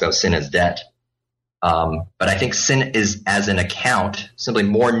mainly talks about sin as debt. But I think sin is as an account, simply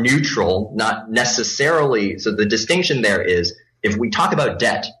more neutral, not necessarily. So the distinction there is if we talk about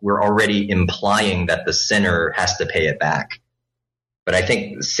debt, we're already implying that the sinner has to pay it back. But I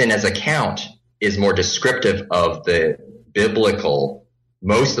think sin as account is more descriptive of the biblical,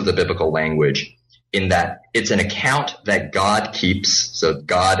 most of the biblical language, in that it's an account that God keeps. So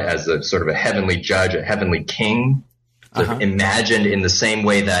God as a sort of a heavenly judge, a heavenly king, sort of imagined in the same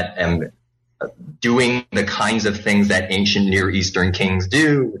way that doing the kinds of things that ancient Near Eastern kings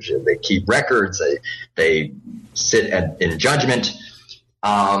do, which they keep records, they sit in judgment.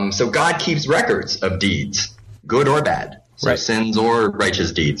 So God keeps records of deeds, good or bad, so sins or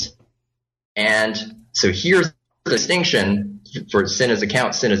righteous deeds. And so here's the distinction for sin as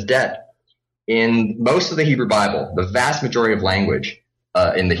account, sin as debt. In most of the Hebrew Bible, the vast majority of language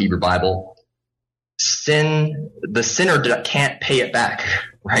in the Hebrew Bible, the sinner can't pay it back,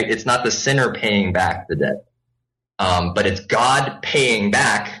 right? It's not the sinner paying back the debt, but it's God paying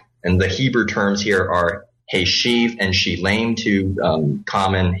back. And the Hebrew terms here are heshiv and shilem, two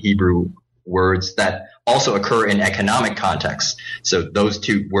common Hebrew words that also occur in economic contexts. So those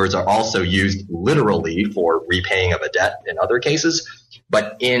two words are also used literally for repaying of a debt in other cases.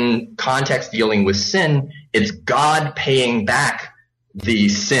 But in context dealing with sin, it's God paying back the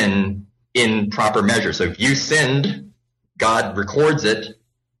sin in proper measure. So if you sinned, God records it.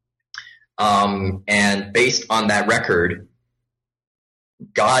 And based on that record,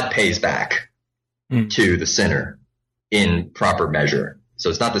 God pays back to the sinner in proper measure. So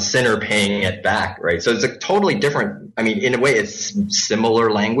it's not the sinner paying it back, right? So it's a totally different, I mean, in a way it's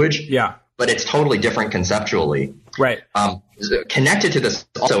similar language, but it's totally different conceptually. Right. Connected to this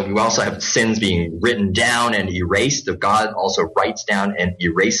also, we also have sins being written down and erased. So God also writes down and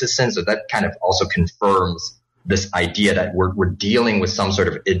erases sins. So that kind of also confirms this idea that we're dealing with some sort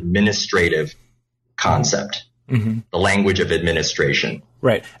of administrative concept, the language of administration.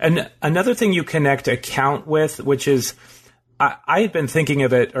 Right. And another thing you connect account with, which is, I had been thinking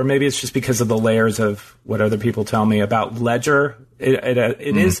of it, or maybe it's just because of the layers of what other people tell me about ledger.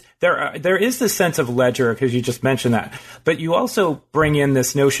 It is there is this sense of ledger because you just mentioned that, but you also bring in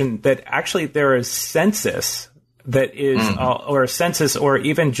this notion that actually there is census that is, or a census, or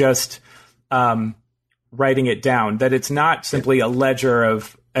even just writing it down. That it's not simply a ledger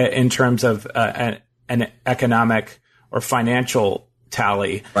of in terms of an economic or financial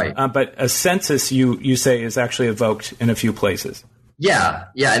tally, right? But a census, you say, is actually evoked in a few places. Yeah,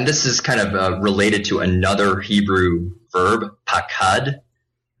 and this is kind of related to another Hebrew verb, pakad,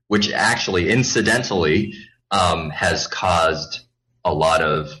 which actually, incidentally, has caused a lot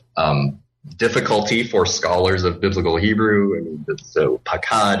of difficulty for scholars of biblical Hebrew. I mean, so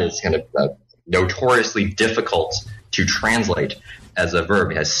pakad is kind of notoriously difficult to translate as a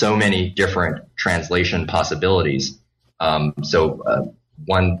verb. It has so many different translation possibilities. So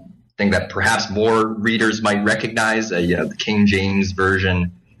one thing that perhaps more readers might recognize, the King James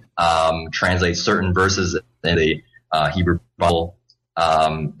Version translates certain verses in the Hebrew Bible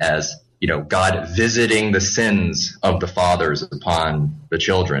as, God visiting the sins of the fathers upon the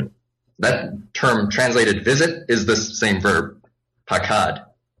children. That term translated visit is the same verb, pakad.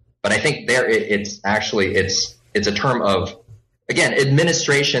 But I think there it's a term of, again,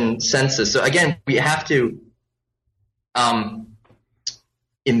 administration, census. So again, we have to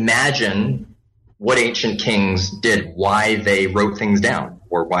imagine what ancient kings did, why they wrote things down,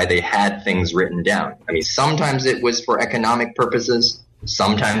 or why they had things written down. I mean, sometimes it was for economic purposes.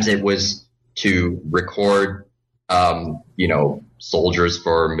 Sometimes it was to record, soldiers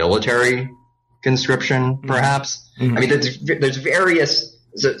for military conscription, perhaps. I mean, there's various.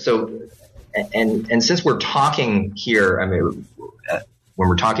 And since we're talking here, I mean, when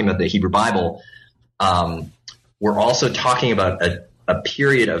we're talking about the Hebrew Bible, we're also talking about a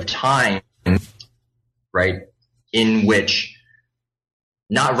period of time, right, in which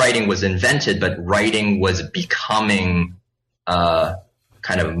not writing was invented, but writing was becoming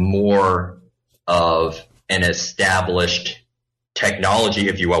kind of more of an established technology,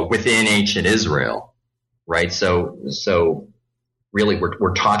 if you will, within ancient Israel, right? So really,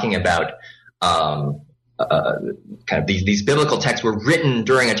 we're talking about kind of these biblical texts were written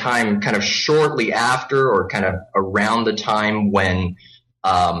during a time kind of shortly after, or kind of around the time when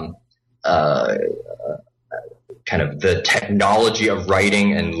um, kind of the technology of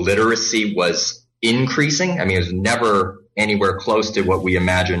writing and literacy was increasing. I mean, it was never anywhere close to what we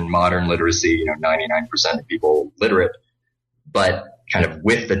imagine modern literacy, 99% of people literate. But kind of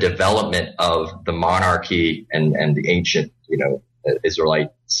with the development of the monarchy and the ancient,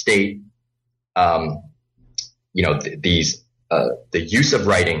 Israelite state, the use of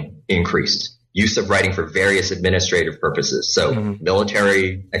writing increased. Use of writing for various administrative purposes. So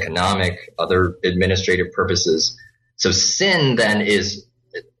military, economic, other administrative purposes. So sin then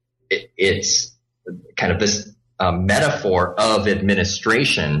it's kind of this metaphor of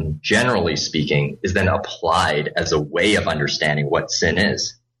administration, generally speaking, is then applied as a way of understanding what sin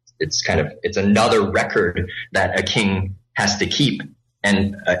is. It's another record that a king has to keep.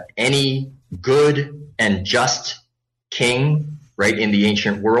 And any good and just king, right, in the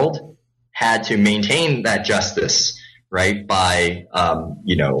ancient world had to maintain that justice, right, by,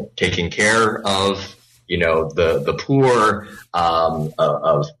 taking care of, the poor,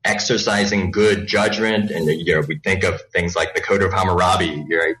 of exercising good judgment. And, we think of things like the Code of Hammurabi,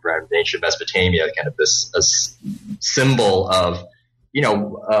 right, from ancient Mesopotamia, kind of this a symbol of,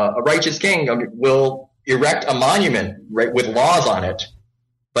 a righteous king will erect a monument, right, with laws on it.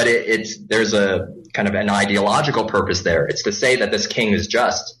 But there's a kind of an ideological purpose there. It's to say that this king is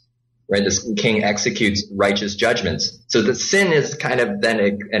just. Right, this king executes righteous judgments. So the sin is kind of then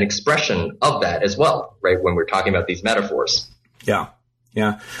an expression of that as well, right, when we're talking about these metaphors. Yeah.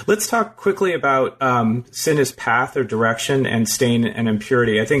 Let's talk quickly about sin as path or direction and stain and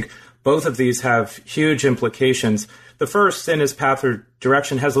impurity. I think both of these have huge implications. The first, sin as path or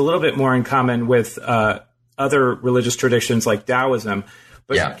direction, has a little bit more in common with other religious traditions like Taoism.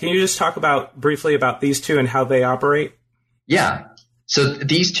 But Can you just talk briefly about these two and how they operate? Yeah. So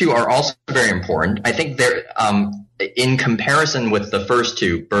these two are also very important. I think they're, in comparison with the first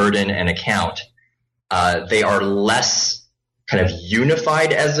two, burden and account, they are less kind of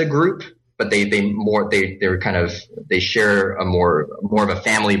unified as a group, but they share a more of a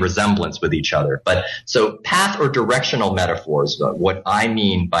family resemblance with each other. But so path or directional metaphors, what I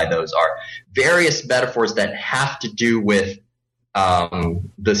mean by those are various metaphors that have to do with,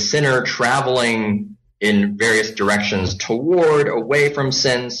 the sinner traveling in various directions away from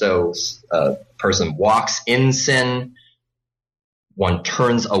sin. So a person walks in sin, one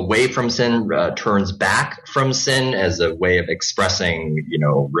turns away from sin, turns back from sin as a way of expressing,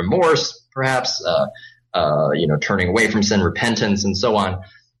 remorse, perhaps, turning away from sin, repentance, and so on.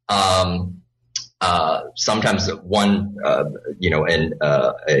 Sometimes one,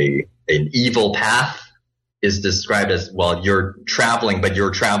 an evil path is described as, well, you're traveling, but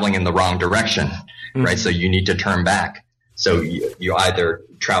you're traveling in the wrong direction. Right. So you need to turn back. So you're either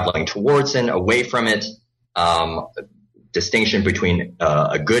traveling towards sin, away from it, distinction between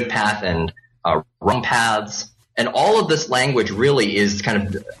a good path and wrong paths. And all of this language really is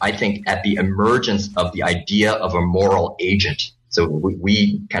kind of, I think, at the emergence of the idea of a moral agent. So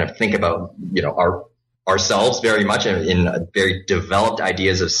we kind of think about, ourselves very much in very developed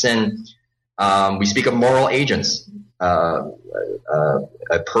ideas of sin. We speak of moral agents.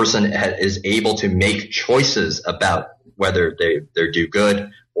 A person is able to make choices about whether they do good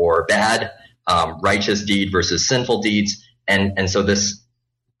or bad, righteous deed versus sinful deeds. And so this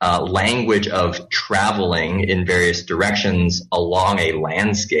language of traveling in various directions along a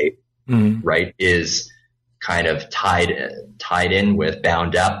landscape, right, is kind of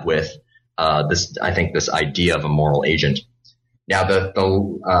bound up with this idea of a moral agent. Now,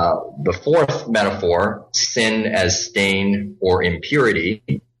 the fourth metaphor, sin as stain or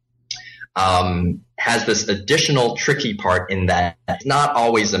impurity, has this additional tricky part in that it's not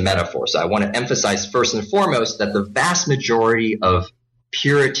always a metaphor. So I want to emphasize first and foremost that the vast majority of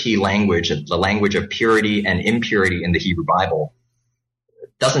purity language, the language of purity and impurity in the Hebrew Bible,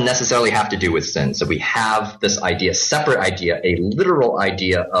 doesn't necessarily have to do with sin. So we have this idea, separate idea, a literal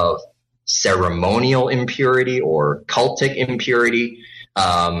idea of ceremonial impurity or cultic impurity.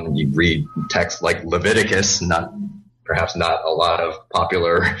 You read texts like Leviticus, perhaps not a lot of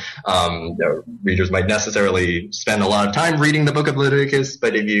popular readers might necessarily spend a lot of time reading the book of Leviticus,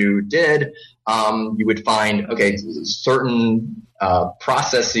 but if you did, you would find, certain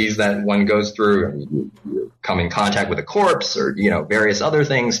processes that one goes through, you come in contact with a corpse or, various other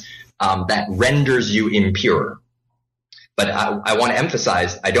things that renders you impure. But I want to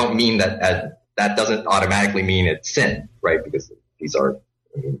emphasize, I don't mean that doesn't automatically mean it's sin, right? Because these are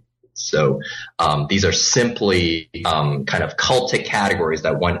simply kind of cultic categories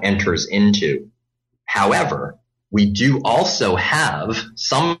that one enters into. However, we do also have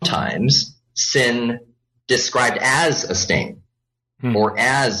sometimes sin described as a stain, or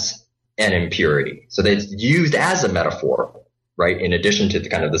as an impurity. So that it's used as a metaphor, right? In addition to the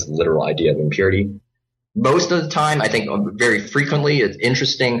kind of this literal idea of impurity. Most of the time, I think very frequently, it's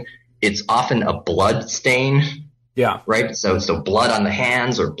interesting. It's often a blood stain. Yeah. Right. So blood on the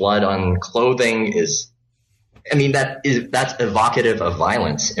hands or blood on clothing that's evocative of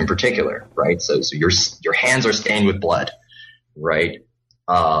violence in particular. Right. So your hands are stained with blood. Right.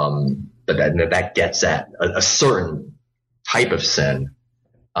 But that gets at a certain type of sin.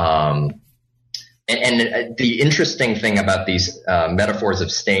 And the interesting thing about these metaphors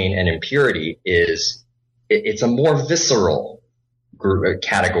of stain and impurity is it's a more visceral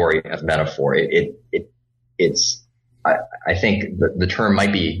category of metaphor. I think the term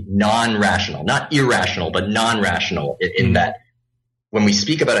might be non-rational, not irrational, but non-rational in that when we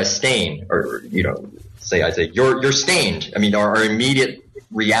speak about a stain or I say you're stained. I mean, our immediate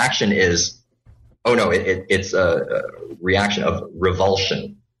reaction is, oh no, it's a reaction of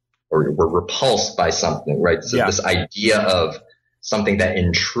revulsion, or we're repulsed by something, right? So this idea of something that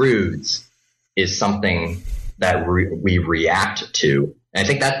intrudes is something that we react to. And I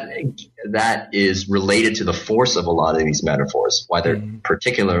think that is related to the force of a lot of these metaphors, why they're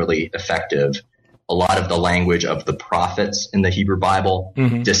particularly effective. A lot of the language of the prophets in the Hebrew Bible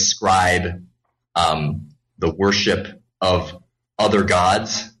describe the worship of other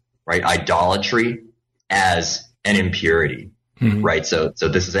gods, right? Idolatry as an impurity, right? So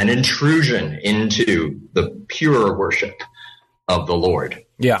this is an intrusion into the pure worship of the Lord,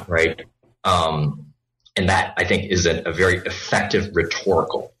 right? And that, I think, is a very effective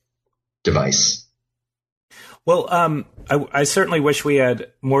rhetorical device. Well, I certainly wish we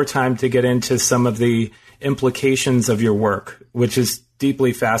had more time to get into some of the implications of your work, which is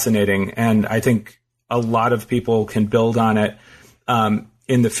deeply fascinating. And I think a lot of people can build on it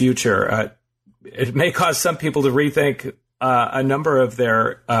in the future. It may cause some people to rethink a number of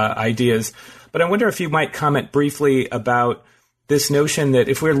their ideas. But I wonder if you might comment briefly about this notion that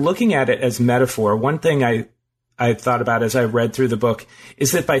if we're looking at it as metaphor, one thing I thought about as I read through the book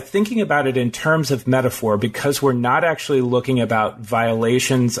is that by thinking about it in terms of metaphor, because we're not actually looking about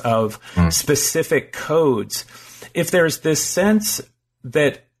violations of specific codes, if there's this sense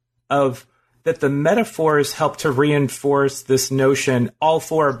that the metaphors help to reinforce this notion, all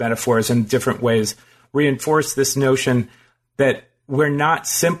four metaphors in different ways reinforce this notion that we're not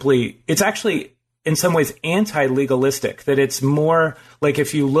simply, it's actually in some ways anti-legalistic, that it's more like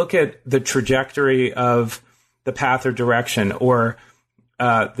if you look at the trajectory of the path or direction or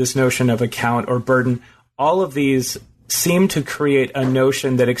this notion of account or burden, all of these seem to create a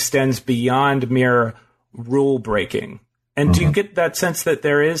notion that extends beyond mere rule breaking. And do you get that sense that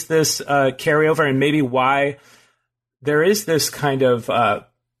there is this carryover, and maybe why there is this kind of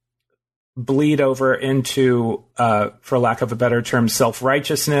bleed over into, for lack of a better term,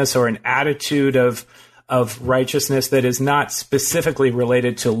 self-righteousness or an attitude of righteousness that is not specifically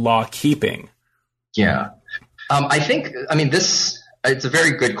related to law keeping? Yeah. It's a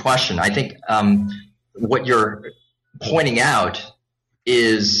very good question. I think what you're pointing out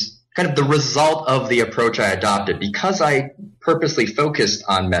is kind of the result of the approach I adopted, because I purposely focused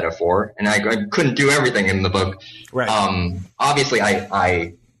on metaphor, and I couldn't do everything in the book. Right. Obviously,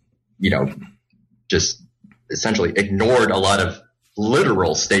 I just essentially ignored a lot of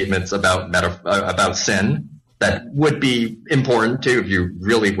literal statements about sin that would be important too if you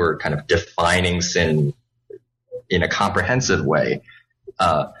really were kind of defining sin in a comprehensive way.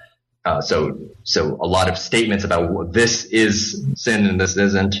 So a lot of statements about this is sin and this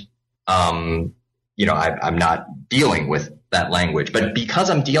isn't. I'm not dealing with that language, but because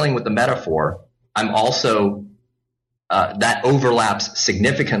I'm dealing with the metaphor, I'm also that overlaps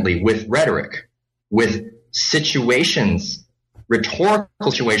significantly with rhetoric, with situations,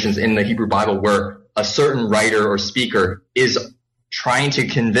 rhetorical situations in the Hebrew Bible where a certain writer or speaker is trying to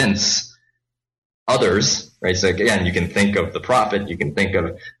convince others, right? So again, you can think of the prophet, you can think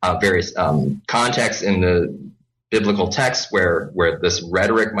of various contexts in the biblical text where this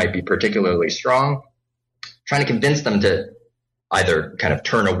rhetoric might be particularly strong, trying to convince them to either kind of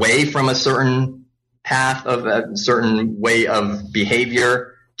turn away from a certain path of a certain way of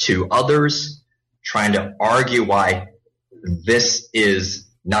behavior to others, trying to argue why this is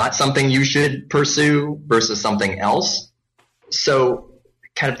not something you should pursue versus something else. So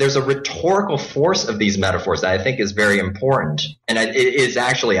kind of there's a rhetorical force of these metaphors that I think is very important. And it is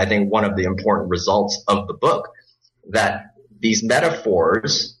actually, I think, one of the important results of the book, that these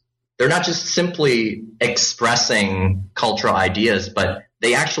metaphors, they're not just simply expressing cultural ideas, but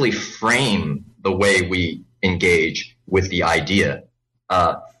they actually frame the way we engage with the idea.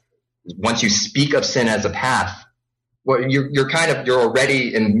 Once you speak of sin as a path, well, you're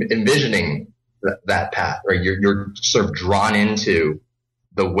already envisioning that path, right? You're sort of drawn into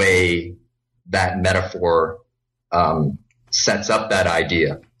the way that metaphor sets up that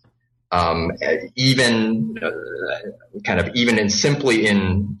idea. Even simply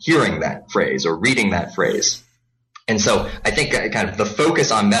in hearing that phrase or reading that phrase. And so I think kind of the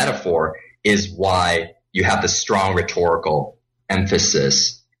focus on metaphor is why you have this strong rhetorical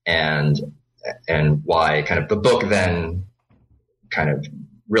emphasis, and why kind of the book then kind of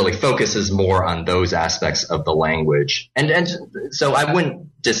really focuses more on those aspects of the language. And so I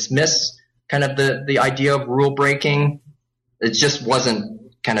wouldn't dismiss kind of the idea of rule breaking. It just wasn't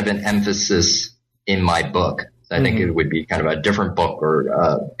kind of an emphasis in my book. I think it would be kind of a different book,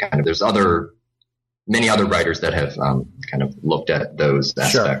 or there's many other writers that have kind of looked at those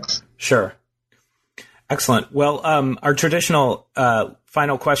aspects. Sure. Excellent. Well, our traditional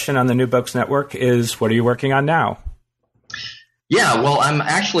final question on the New Books Network is, what are you working on now? Yeah, well, I'm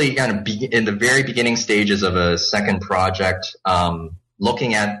actually kind of in the very beginning stages of a second project,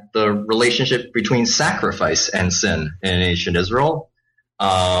 looking at the relationship between sacrifice and sin in ancient Israel.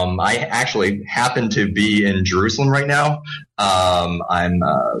 I actually happen to be in Jerusalem right now. I'm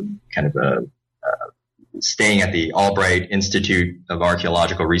staying at the Albright Institute of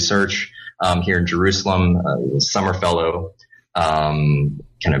Archaeological Research here in Jerusalem, summer fellow, kind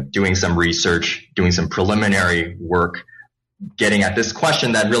of doing some research, doing some preliminary work, getting at this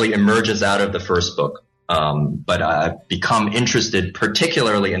question that really emerges out of the first book. But I've become interested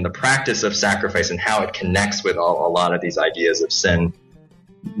particularly in the practice of sacrifice and how it connects with a lot of these ideas of sin.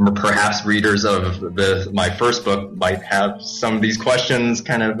 Perhaps readers of my first book might have some of these questions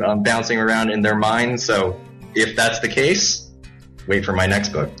kind of bouncing around in their minds. So if that's the case, wait for my next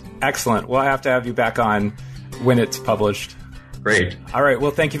book. Excellent. We'll have to have you back on when it's published. Great. All right. Well,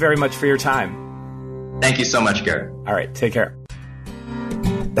 thank you very much for your time. Thank you so much, Garrett. All right. Take care.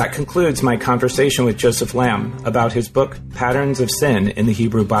 That concludes my conversation with Joseph Lamb about his book, Patterns of Sin in the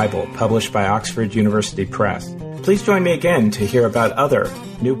Hebrew Bible, published by Oxford University Press. Please join me again to hear about other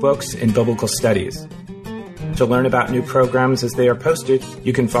new books in biblical studies. To learn about new programs as they are posted,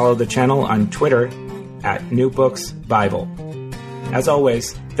 you can follow the channel on Twitter @NewBooksBible. As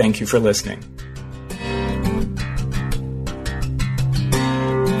always, thank you for listening.